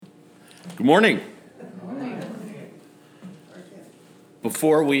Good morning.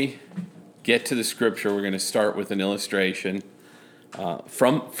 Before we get to the scripture, we're going to start with an illustration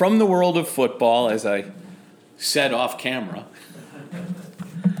from the world of football, as I said off camera.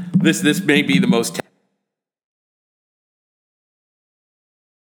 This may be the most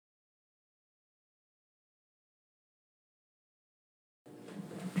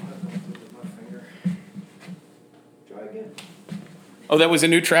Oh, that was a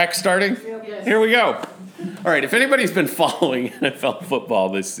new track starting? Yes. Here we go. All right, if anybody's been following NFL football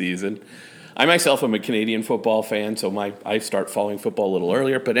this season, I myself am a Canadian football fan, so I start following football a little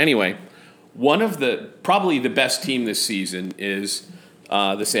earlier. But anyway, probably the best team this season is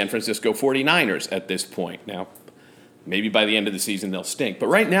the San Francisco 49ers at this point. Now, maybe by the end of the season they'll stink, but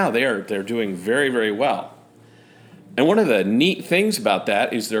right now they're doing very, very well. And one of the neat things about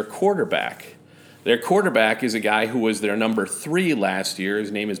that is their quarterback. Their quarterback is a guy who was their number 3 last year.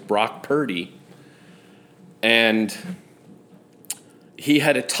 His name is Brock Purdy. And he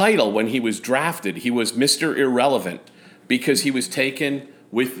had a title when he was drafted. He was Mr. Irrelevant because he was taken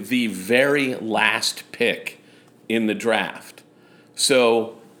with the very last pick in the draft.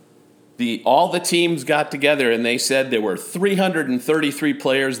 So all the teams got together and they said there were 333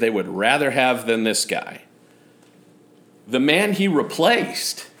 players they would rather have than this guy. The man he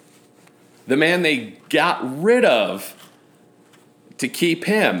replaced, the man they got rid of to keep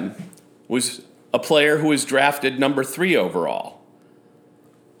him, was a player who was drafted number 3 overall.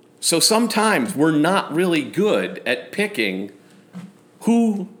 So sometimes we're not really good at picking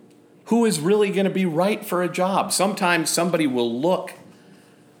who is really going to be right for a job. Sometimes somebody will look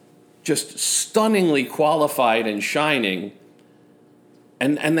just stunningly qualified and shining,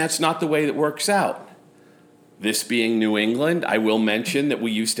 and that's not the way that works out. This being New England, I will mention that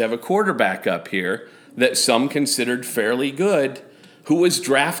we used to have a quarterback up here that some considered fairly good who was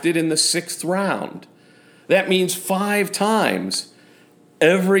drafted in the 6th round. That means 5 times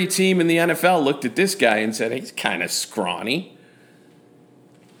every team in the NFL looked at this guy and said, he's kind of scrawny.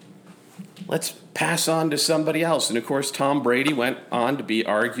 Let's pass on to somebody else. And, of course, Tom Brady went on to be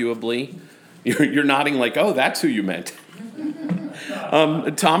arguably, you're nodding like, oh, that's who you meant.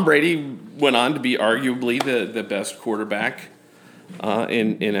 Tom Brady went on to be arguably the best quarterback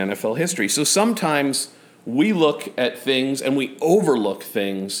in NFL history. So sometimes we look at things and we overlook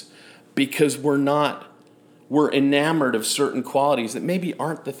things because we're enamored of certain qualities that maybe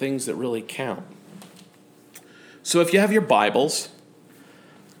aren't the things that really count. So if you have your Bibles,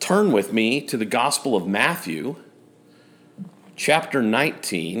 turn with me to the Gospel of Matthew, chapter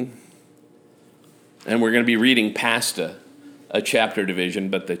 19, and we're going to be reading past a chapter division,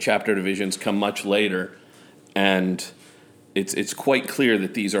 but the chapter divisions come much later, and it's quite clear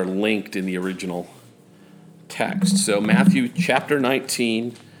that these are linked in the original text. So Matthew chapter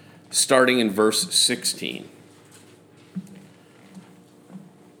 19, starting in verse 16.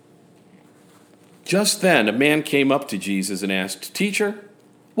 Just then a man came up to Jesus and asked, "Teacher,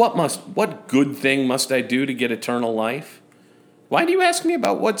 what good thing must I do to get eternal life?" "Why do you ask me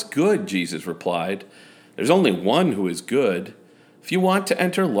about what's good?" Jesus replied. "There's only one who is good. If you want to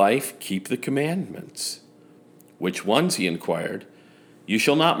enter life, keep the commandments." "Which ones?" he inquired. "You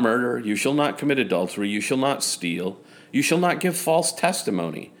shall not murder, you shall not commit adultery, you shall not steal, you shall not give false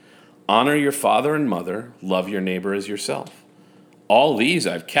testimony. Honor your father and mother, love your neighbor as yourself." "All these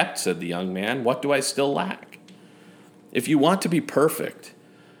I've kept," said the young man. "What do I still lack?" "If you want to be perfect,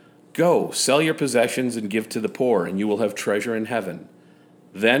 go, sell your possessions and give to the poor, and you will have treasure in heaven.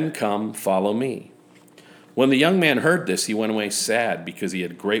 Then come, follow me." When the young man heard this, he went away sad because he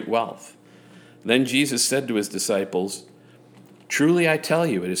had great wealth. Then Jesus said to his disciples, "Truly I tell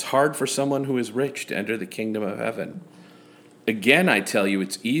you, it is hard for someone who is rich to enter the kingdom of heaven. Again, I tell you,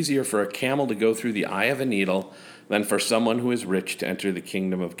 it's easier for a camel to go through the eye of a needle than for someone who is rich to enter the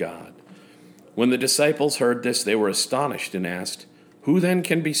kingdom of God." When the disciples heard this, they were astonished and asked, "Who then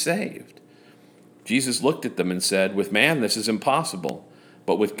can be saved?" Jesus looked at them and said, "With man this is impossible,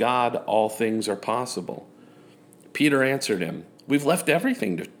 but with God all things are possible." Peter answered him, "We've left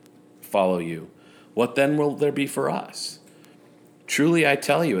everything to follow you. What then will there be for us?" "Truly I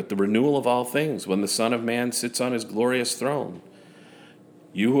tell you, at the renewal of all things, when the Son of Man sits on his glorious throne,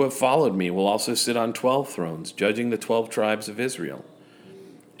 you who have followed me will also sit on 12 thrones, judging the 12 tribes of Israel.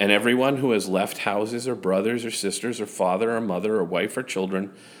 And everyone who has left houses or brothers or sisters or father or mother or wife or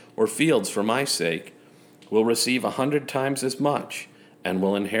children or fields for my sake will receive 100 times as much and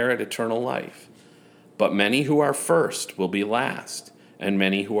will inherit eternal life. But many who are first will be last, and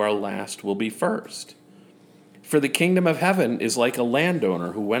many who are last will be first. For the kingdom of heaven is like a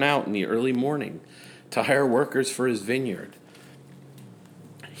landowner who went out in the early morning to hire workers for his vineyard.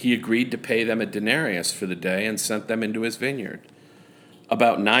 He agreed to pay them a denarius for the day and sent them into his vineyard.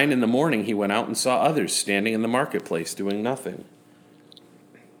 About 9 a.m, he went out and saw others standing in the marketplace doing nothing.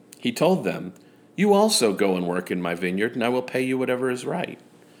 He told them, "You also go and work in my vineyard, and I will pay you whatever is right."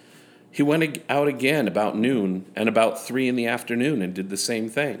 He went out again about noon and about 3 p.m. and did the same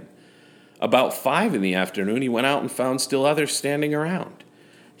thing. About 5 p.m, he went out and found still others standing around.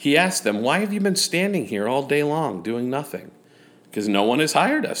 He asked them, "Why have you been standing here all day long doing nothing?" "Because no one has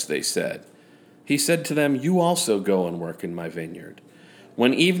hired us," they said. He said to them, "You also go and work in my vineyard."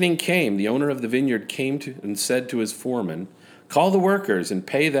 When evening came, the owner of the vineyard came and said to his foreman, "Call the workers and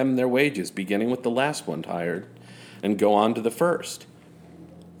pay them their wages, beginning with the last one hired, and go on to the first."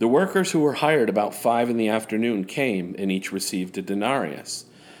 The workers who were hired about 5 p.m. came, and each received a denarius.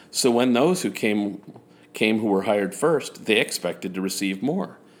 So when those who came who were hired first, they expected to receive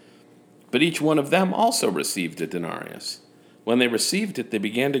more. But each one of them also received a denarius. When they received it, they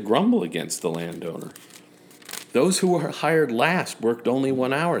began to grumble against the landowner. "Those who were hired last worked only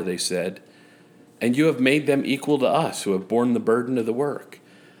 1 hour," they said, "and you have made them equal to us who have borne the burden of the work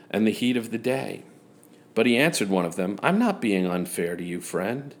and the heat of the day." But he answered one of them, "I'm not being unfair to you,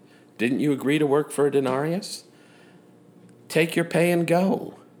 friend. Didn't you agree to work for a denarius? Take your pay and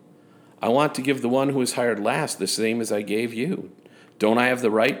go. I want to give the one who was hired last the same as I gave you. Don't I have the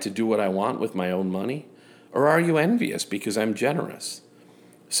right to do what I want with my own money? Or are you envious because I'm generous?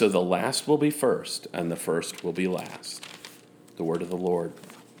 So the last will be first, and the first will be last." The word of the Lord.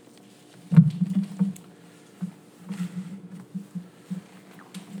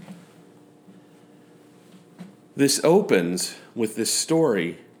 This opens with this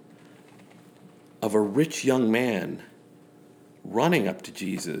story of a rich young man running up to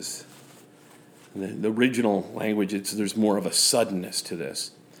Jesus. In the original language, there's more of a suddenness to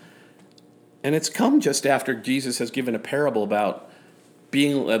this. And it's come just after Jesus has given a parable about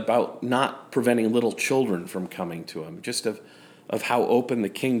not preventing little children from coming to him, just of how open the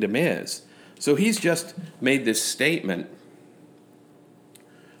kingdom is. So he's just made this statement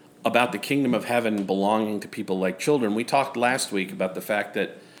about the kingdom of heaven belonging to people like children. We talked last week about the fact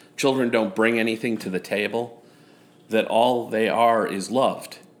that children don't bring anything to the table, that all they are is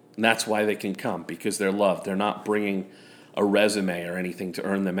loved. And that's why they can come, because they're loved. They're not bringing a resume or anything to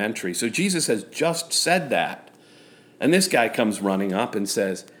earn them entry. So Jesus has just said that. And this guy comes running up and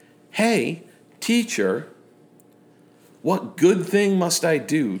says, "Hey, teacher, what good thing must I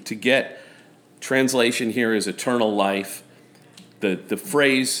do to get," translation here is eternal life. The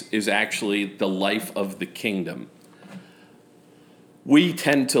phrase is actually the life of the kingdom. We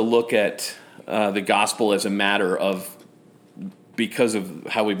tend to look at the gospel as a matter of, because of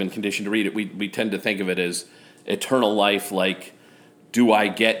how we've been conditioned to read it, we tend to think of it as eternal life, like, do I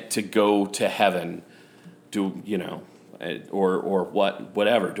get to go to heaven? Or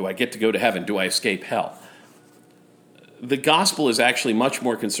whatever. Do I get to go to heaven? Do I escape hell? The gospel is actually much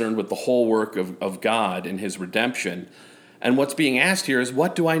more concerned with the whole work of God and his redemption. And what's being asked here is,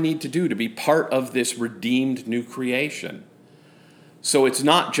 what do I need to do to be part of this redeemed new creation? So it's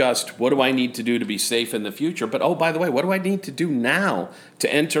not just, what do I need to do to be safe in the future? But, oh, by the way, what do I need to do now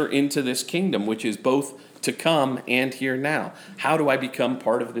to enter into this kingdom, which is both to come and here now? How do I become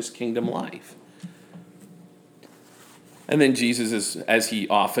part of this kingdom life? And then Jesus, as he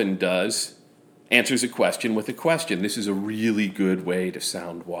often does, answers a question with a question. This is a really good way to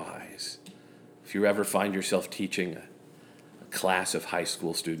sound wise. If you ever find yourself teaching a class of high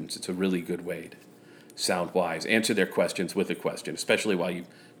school students, it's a really good way to sound wise. Answer their questions with a question, especially while you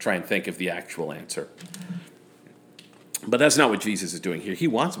try and think of the actual answer. But that's not what Jesus is doing here. He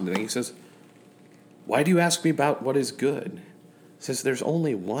wants them to think. He says, "Why do you ask me about what is good?" He says, "There's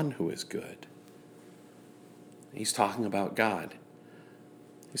only one who is good." He's talking about God.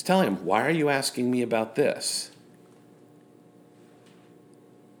 He's telling him, "Why are you asking me about this?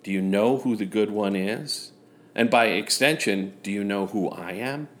 Do you know who the good one is? And by extension, do you know who I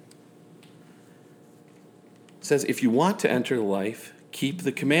am?" It says, if you want to enter life, keep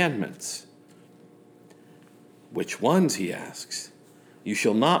the commandments. Which ones, he asks. You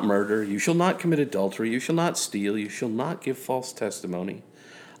shall not murder, you shall not commit adultery, you shall not steal, you shall not give false testimony.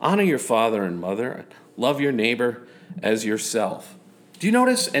 Honor your father and mother, love your neighbor as yourself. Do you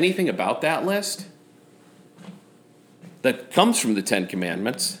notice anything about that list that comes from the 10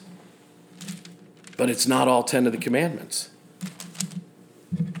 Commandments? But it's not all 10 of the commandments.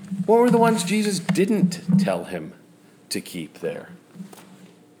 What were the ones Jesus didn't tell him to keep there?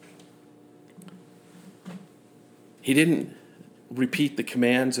 He didn't repeat the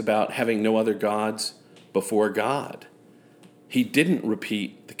commands about having no other gods before God. He didn't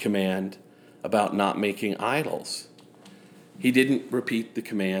repeat the command about not making idols. He didn't repeat the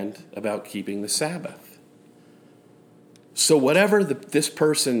command about keeping the Sabbath. So whatever this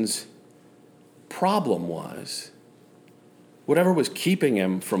person's problem was, whatever was keeping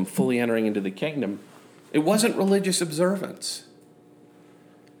him from fully entering into the kingdom, it wasn't religious observance.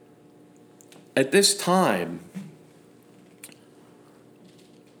 At this time,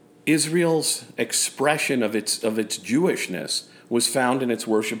 Israel's expression of its Jewishness was found in its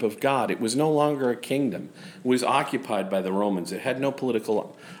worship of God. It was no longer a kingdom. It was occupied by the Romans. It had no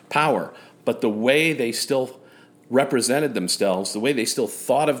political power. But the way they still represented themselves, the way they still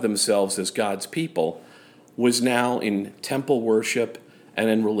thought of themselves as God's people, was now in temple worship and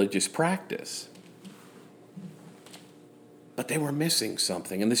in religious practice. But they were missing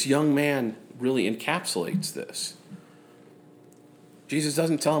something, and this young man really encapsulates this. Jesus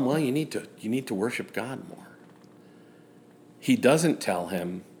doesn't tell him, well, you need to worship God more. He doesn't tell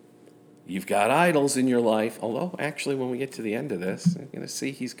him, you've got idols in your life, although actually when we get to the end of this, you're going to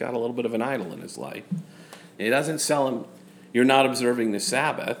see he's got a little bit of an idol in his life. He doesn't tell him, you're not observing the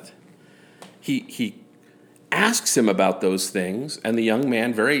Sabbath. He asks him about those things, and the young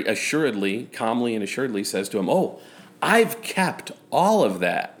man very assuredly, calmly and assuredly says to him, oh, I've kept all of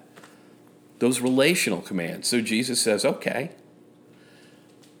that, those relational commands. So Jesus says, okay,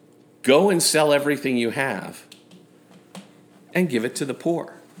 go and sell everything you have and give it to the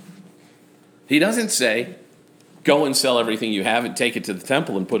poor. He doesn't say, go and sell everything you have and take it to the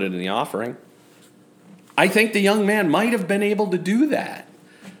temple and put it in the offering. I think the young man might have been able to do that.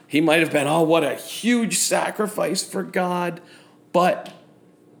 He might have been, oh, what a huge sacrifice for God, but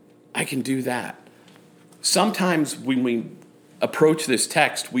I can do that. Sometimes when we approach this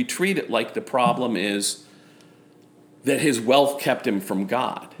text, we treat it like the problem is that his wealth kept him from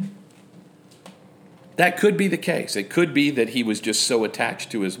God. That could be the case. It could be that he was just so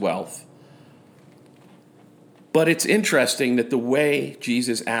attached to his wealth. But it's interesting that the way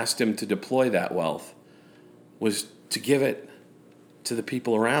Jesus asked him to deploy that wealth was to give it to the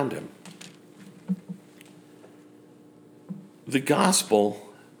people around him. The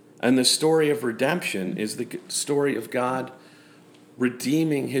gospel and the story of redemption is the story of God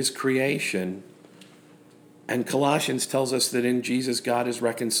redeeming his creation. And Colossians tells us that in Jesus, God is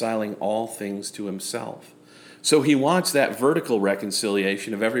reconciling all things to himself. So he wants that vertical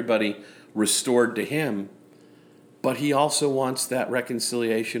reconciliation of everybody restored to him, but he also wants that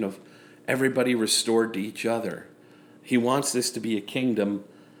reconciliation of everybody restored to each other. He wants this to be a kingdom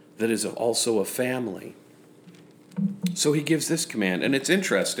that is also a family. So he gives this command, and it's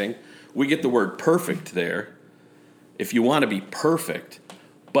interesting. We get the word perfect there, if you want to be perfect,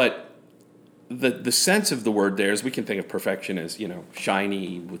 but the sense of the word there is we can think of perfection as,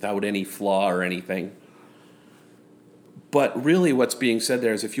 shiny, without any flaw or anything. But really what's being said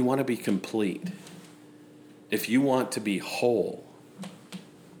there is if you want to be complete, if you want to be whole,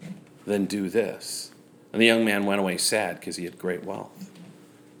 then do this. And the young man went away sad because he had great wealth.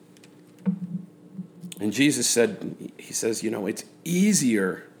 And Jesus says, it's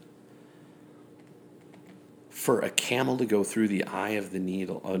easier for a camel to go through the eye of a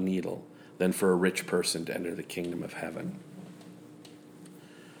needle than for a rich person to enter the kingdom of heaven.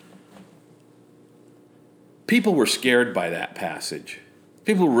 People were scared by that passage.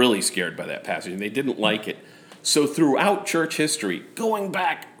 People were really scared by that passage, and they didn't like it. So throughout church history, going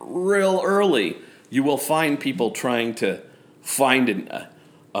back real early, you will find people trying to find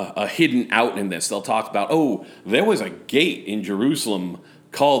a hidden out in this. They'll talk about, there was a gate in Jerusalem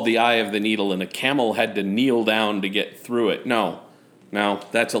called the Eye of the Needle, and a camel had to kneel down to get through it. No,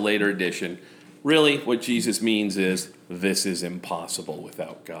 that's a later addition. Really, what Jesus means is this is impossible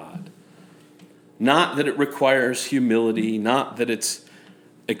without God. Not that it requires humility, not that it's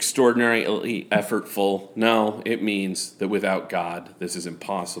extraordinarily effortful. No, it means that without God, this is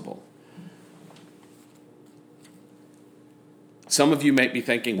impossible. Some of you might be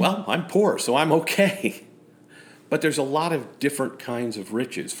thinking, well, I'm poor, so I'm okay. But there's a lot of different kinds of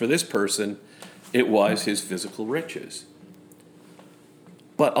riches. For this person, it was his physical riches.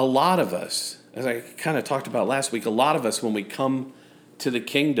 But a lot of us, as I kind of talked about last week, a lot of us, when we come to the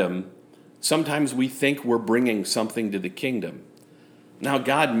kingdom, sometimes we think we're bringing something to the kingdom. Now,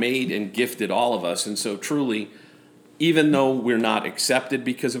 God made and gifted all of us, and so truly, even though we're not accepted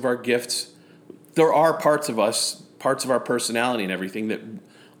because of our gifts, there are parts of us, parts of our personality and everything that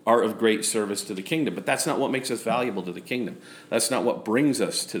are of great service to the kingdom. But that's not what makes us valuable to the kingdom. That's not what brings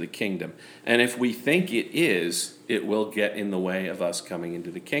us to the kingdom. And if we think it is, it will get in the way of us coming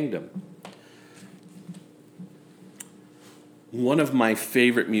into the kingdom. One of my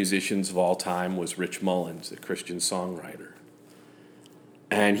favorite musicians of all time was Rich Mullins, a Christian songwriter.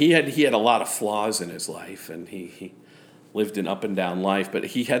 And he had a lot of flaws in his life, and he lived an up and down life, but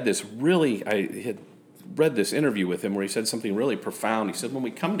he had this really, I had read this interview with him where he said something really profound. He said, when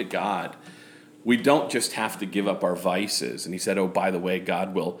we come to God, we don't just have to give up our vices. And he said, oh, by the way,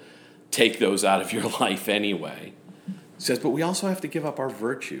 God will take those out of your life anyway. He says, but we also have to give up our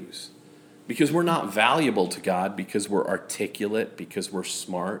virtues because we're not valuable to God because we're articulate, because we're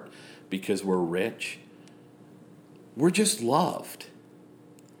smart, because we're rich. We're just loved.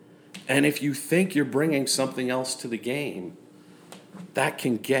 And if you think you're bringing something else to the game, that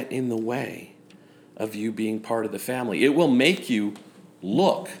can get in the way of you being part of the family. It will make you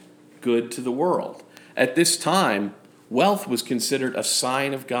look good to the world. At this time, wealth was considered a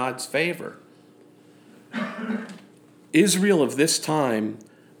sign of God's favor. Israel of this time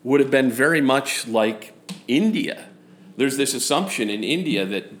would have been very much like India. There's this assumption in India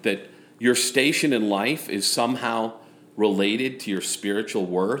that your station in life is somehow related to your spiritual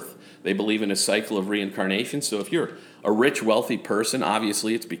worth. They believe in a cycle of reincarnation. So if you're a rich, wealthy person,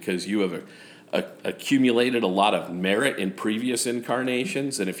 obviously it's because you have accumulated a lot of merit in previous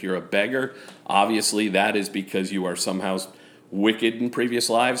incarnations. And if you're a beggar, obviously that is because you are somehow wicked in previous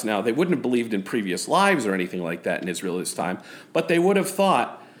lives. Now, they wouldn't have believed in previous lives or anything like that in Israel this time, but they would have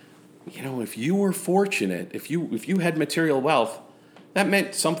thought, if you were fortunate, if you had material wealth, that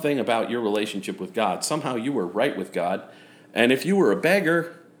meant something about your relationship with God. Somehow you were right with God. And if you were a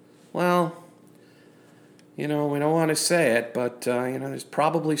beggar, well, we don't want to say it, but, there's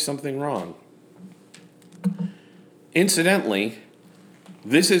probably something wrong. Incidentally,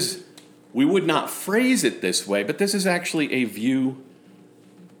 we would not phrase it this way, but this is actually a view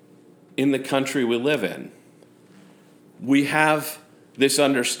in the country we live in. We have this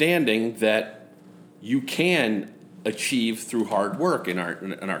understanding that you can achieve through hard work in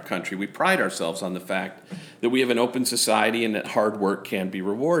our country. We pride ourselves on the fact that we have an open society and that hard work can be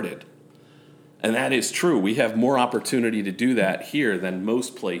rewarded. And that is true. We have more opportunity to do that here than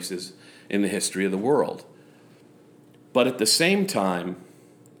most places in the history of the world. But at the same time,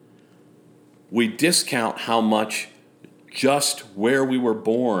 we discount how much just where we were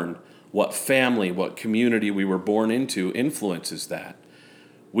born, what family, what community we were born into influences that.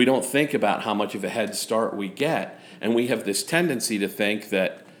 We don't think about how much of a head start we get. And we have this tendency to think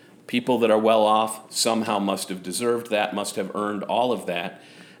that people that are well off somehow must have deserved that, must have earned all of that,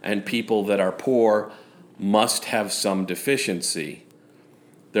 and people that are poor must have some deficiency.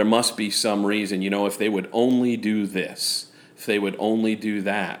 There must be some reason, if they would only do this, if they would only do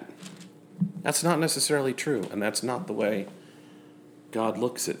that. That's not necessarily true, and that's not the way God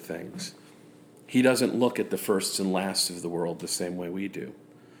looks at things. He doesn't look at the firsts and lasts of the world the same way we do.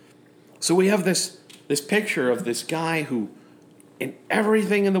 So we have this picture of this guy who, in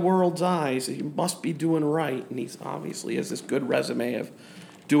everything in the world's eyes, he must be doing right, and he's obviously has this good resume of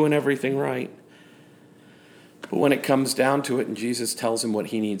doing everything right. But when it comes down to it and Jesus tells him what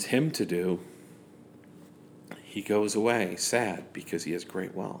he needs him to do, he goes away sad because he has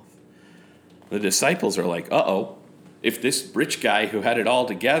great wealth. The disciples are like, uh-oh, if this rich guy who had it all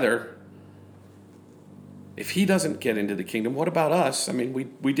together, if he doesn't get into the kingdom, what about us? I mean,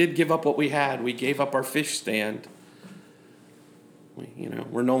 we did give up what we had. We gave up our fish stand.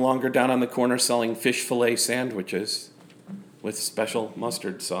 We're no longer down on the corner selling fish fillet sandwiches with special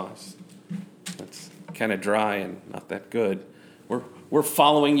mustard sauce. That's kind of dry and not that good. We're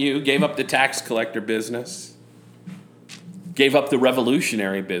following you, gave up the tax collector business, gave up the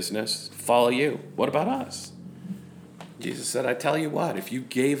revolutionary business, follow you. What about us? Jesus said, I tell you what, if you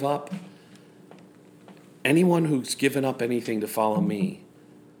gave up, anyone who's given up anything to follow me,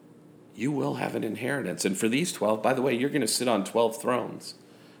 you will have an inheritance. And for these 12, by the way, you're going to sit on 12 thrones,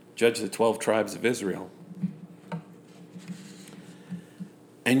 judge the 12 tribes of Israel.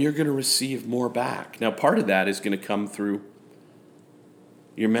 And you're going to receive more back. Now, part of that is going to come through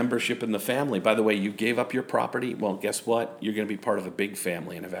your membership in the family. By the way, you gave up your property. Well, guess what? You're going to be part of a big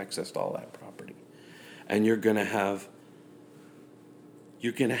family and have access to all that property. And you're going to have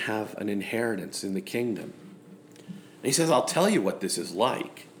an inheritance in the kingdom. And he says, I'll tell you what this is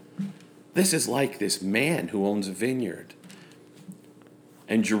like. This is like this man who owns a vineyard.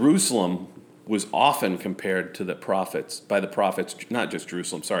 And Jerusalem was often compared to by the prophets, not just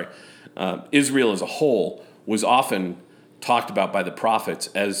Jerusalem, Israel as a whole was often talked about by the prophets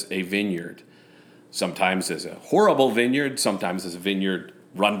as a vineyard. Sometimes as a horrible vineyard, sometimes as a vineyard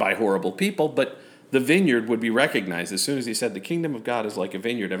run by horrible people, but the vineyard would be recognized. As soon as he said the kingdom of God is like a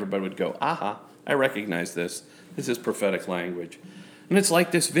vineyard, everybody would go, aha, I recognize this. This is prophetic language. And it's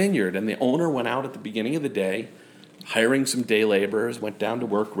like this vineyard, and the owner went out at the beginning of the day, hiring some day laborers, went down to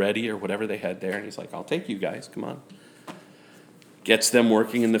work ready or whatever they had there, and he's like, I'll take you guys, come on. gets them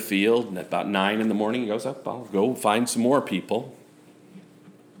working in the field, and at about 9 in the morning, he goes up, I'll go find some more people.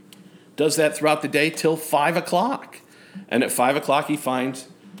 Does that throughout the day till 5 o'clock. And at 5 o'clock, he finds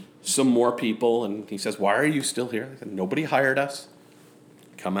some more people, and he says, why are you still here? I said, nobody hired us.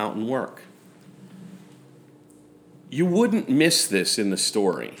 Come out and work. You wouldn't miss this in the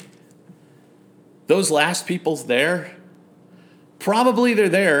story. Those last people there, probably they're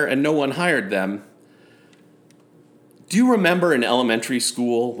there and no one hired them. Do you remember in elementary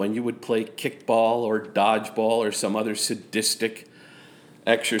school when you would play kickball or dodgeball or some other sadistic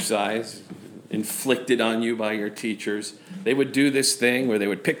exercise inflicted on you by your teachers? They would do this thing where they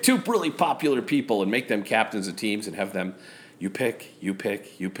would pick 2 really popular people and make them captains of teams and have them, you pick, you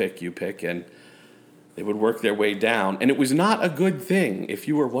pick, you pick, you pick, and they would work their way down. And it was not a good thing if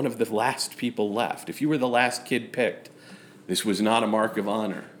you were one of the last people left. If you were the last kid picked, this was not a mark of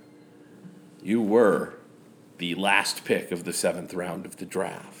honor. You were the last pick of the 7th round of the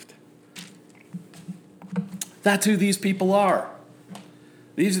draft. That's who these people are.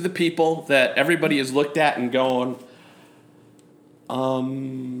 These are the people that everybody has looked at and going,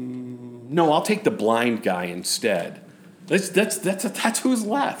 no, I'll take the blind guy instead. That's who's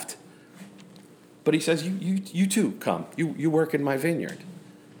left. But he says, you too, come. You work in my vineyard.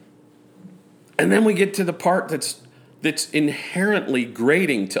 And then we get to the part that's inherently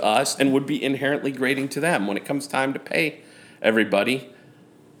grating to us and would be inherently grating to them. When it comes time to pay everybody,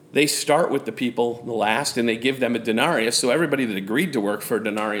 they start with the people the last and they give them a denarius. So everybody that agreed to work for a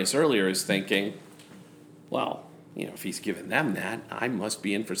denarius earlier is thinking, well, if he's given them that, I must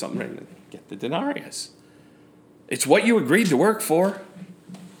be in for something and get the denarius. It's what you agreed to work for.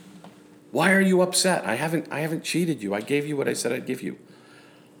 Why are you upset? I haven't cheated you. I gave you what I said I'd give you.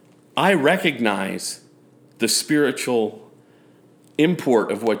 I recognize the spiritual import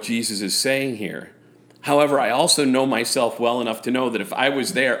of what Jesus is saying here. However, I also know myself well enough to know that if I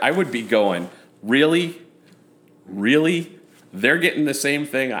was there, I would be going, really? Really? They're getting the same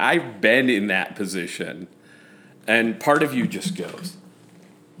thing? I've been in that position. And part of you just goes,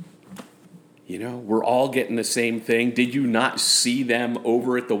 we're all getting the same thing. Did you not see them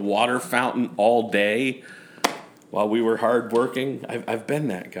over at the water fountain all day while we were hard working? I've been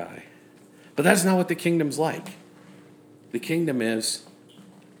that guy. But that's not what the kingdom's like. The kingdom is,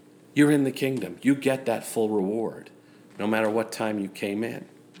 you're in the kingdom. You get that full reward, no matter what time you came in.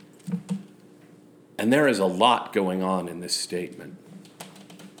 And there is a lot going on in this statement.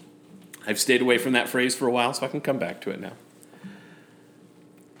 I've stayed away from that phrase for a while, so I can come back to it now.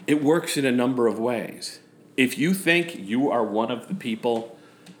 It works in a number of ways. If you think you are one of the people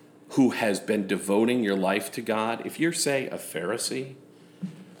who has been devoting your life to God, if you're, say, a Pharisee,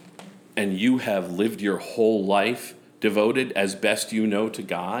 and you have lived your whole life devoted as best you know to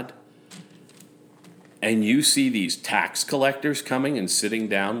God, and you see these tax collectors coming and sitting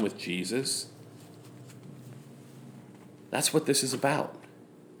down with Jesus, that's what this is about.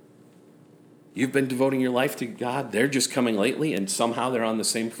 You've been devoting your life to God. They're just coming lately, and somehow they're on the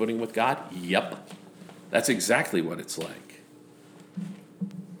same footing with God. Yep. That's exactly what it's like.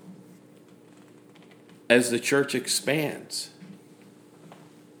 As the church expands,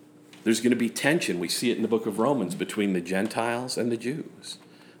 there's going to be tension. We see it in the book of Romans between the Gentiles and the Jews.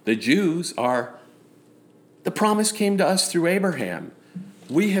 The Jews are, the promise came to us through Abraham.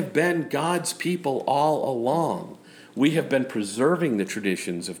 We have been God's people all along. We have been preserving the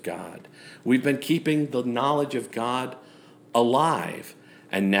traditions of God. We've been keeping the knowledge of God alive.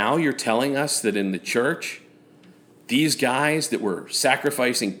 And now you're telling us that in the church, these guys that were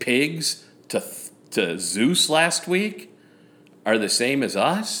sacrificing pigs to Zeus last week are the same as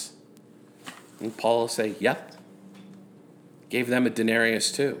us? And Paul will say, yep. Gave them a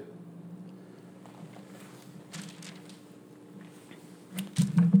denarius too.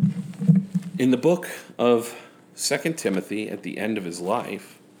 In the book of 2 Timothy, at the end of his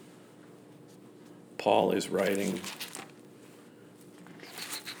life, Paul is writing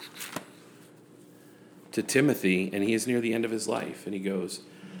to Timothy, and he is near the end of his life, and he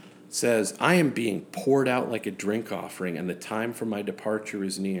says, I am being poured out like a drink offering, and the time for my departure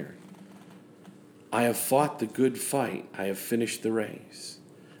is near. I have fought the good fight. I have finished the race.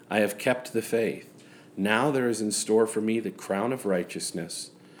 I have kept the faith. Now there is in store for me the crown of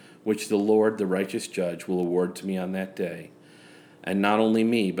righteousness, which the Lord, the righteous judge, will award to me on that day. And not only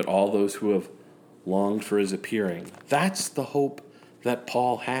me, but all those who have longed for his appearing. That's the hope that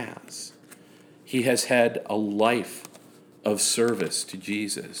Paul has. He has had a life of service to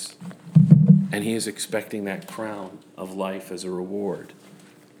Jesus, and he is expecting that crown of life as a reward.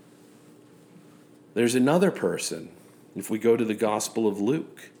 There's another person. If we go to the Gospel of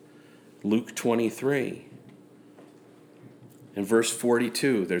Luke, Luke 23, In verse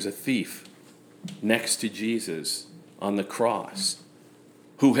 42, there's a thief next to Jesus on the cross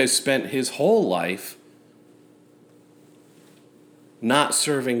who has spent his whole life not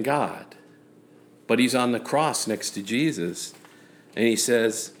serving God. But he's on the cross next to Jesus, and he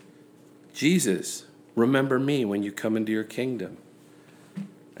says, Jesus, remember me when you come into your kingdom.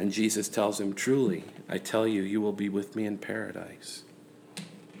 And Jesus tells him, truly, I tell you, you will be with me in paradise.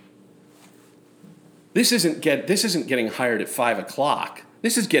 This isn't getting hired at 5 o'clock.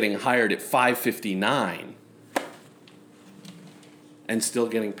 This is getting hired at 5:59 and still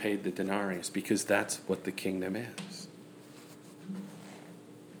getting paid the denarius, because that's what the kingdom is.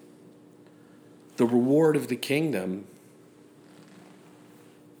 The reward of the kingdom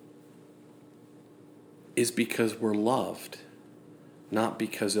is because we're loved, not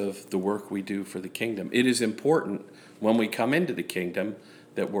because of the work we do for the kingdom. It is important when we come into the kingdom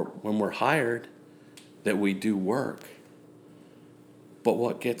that when we're hired, that we do work. But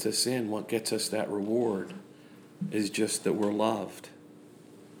what gets us in, what gets us that reward, is just that we're loved.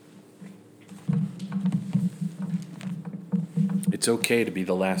 It's okay to be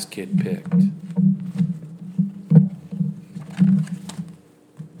the last kid picked.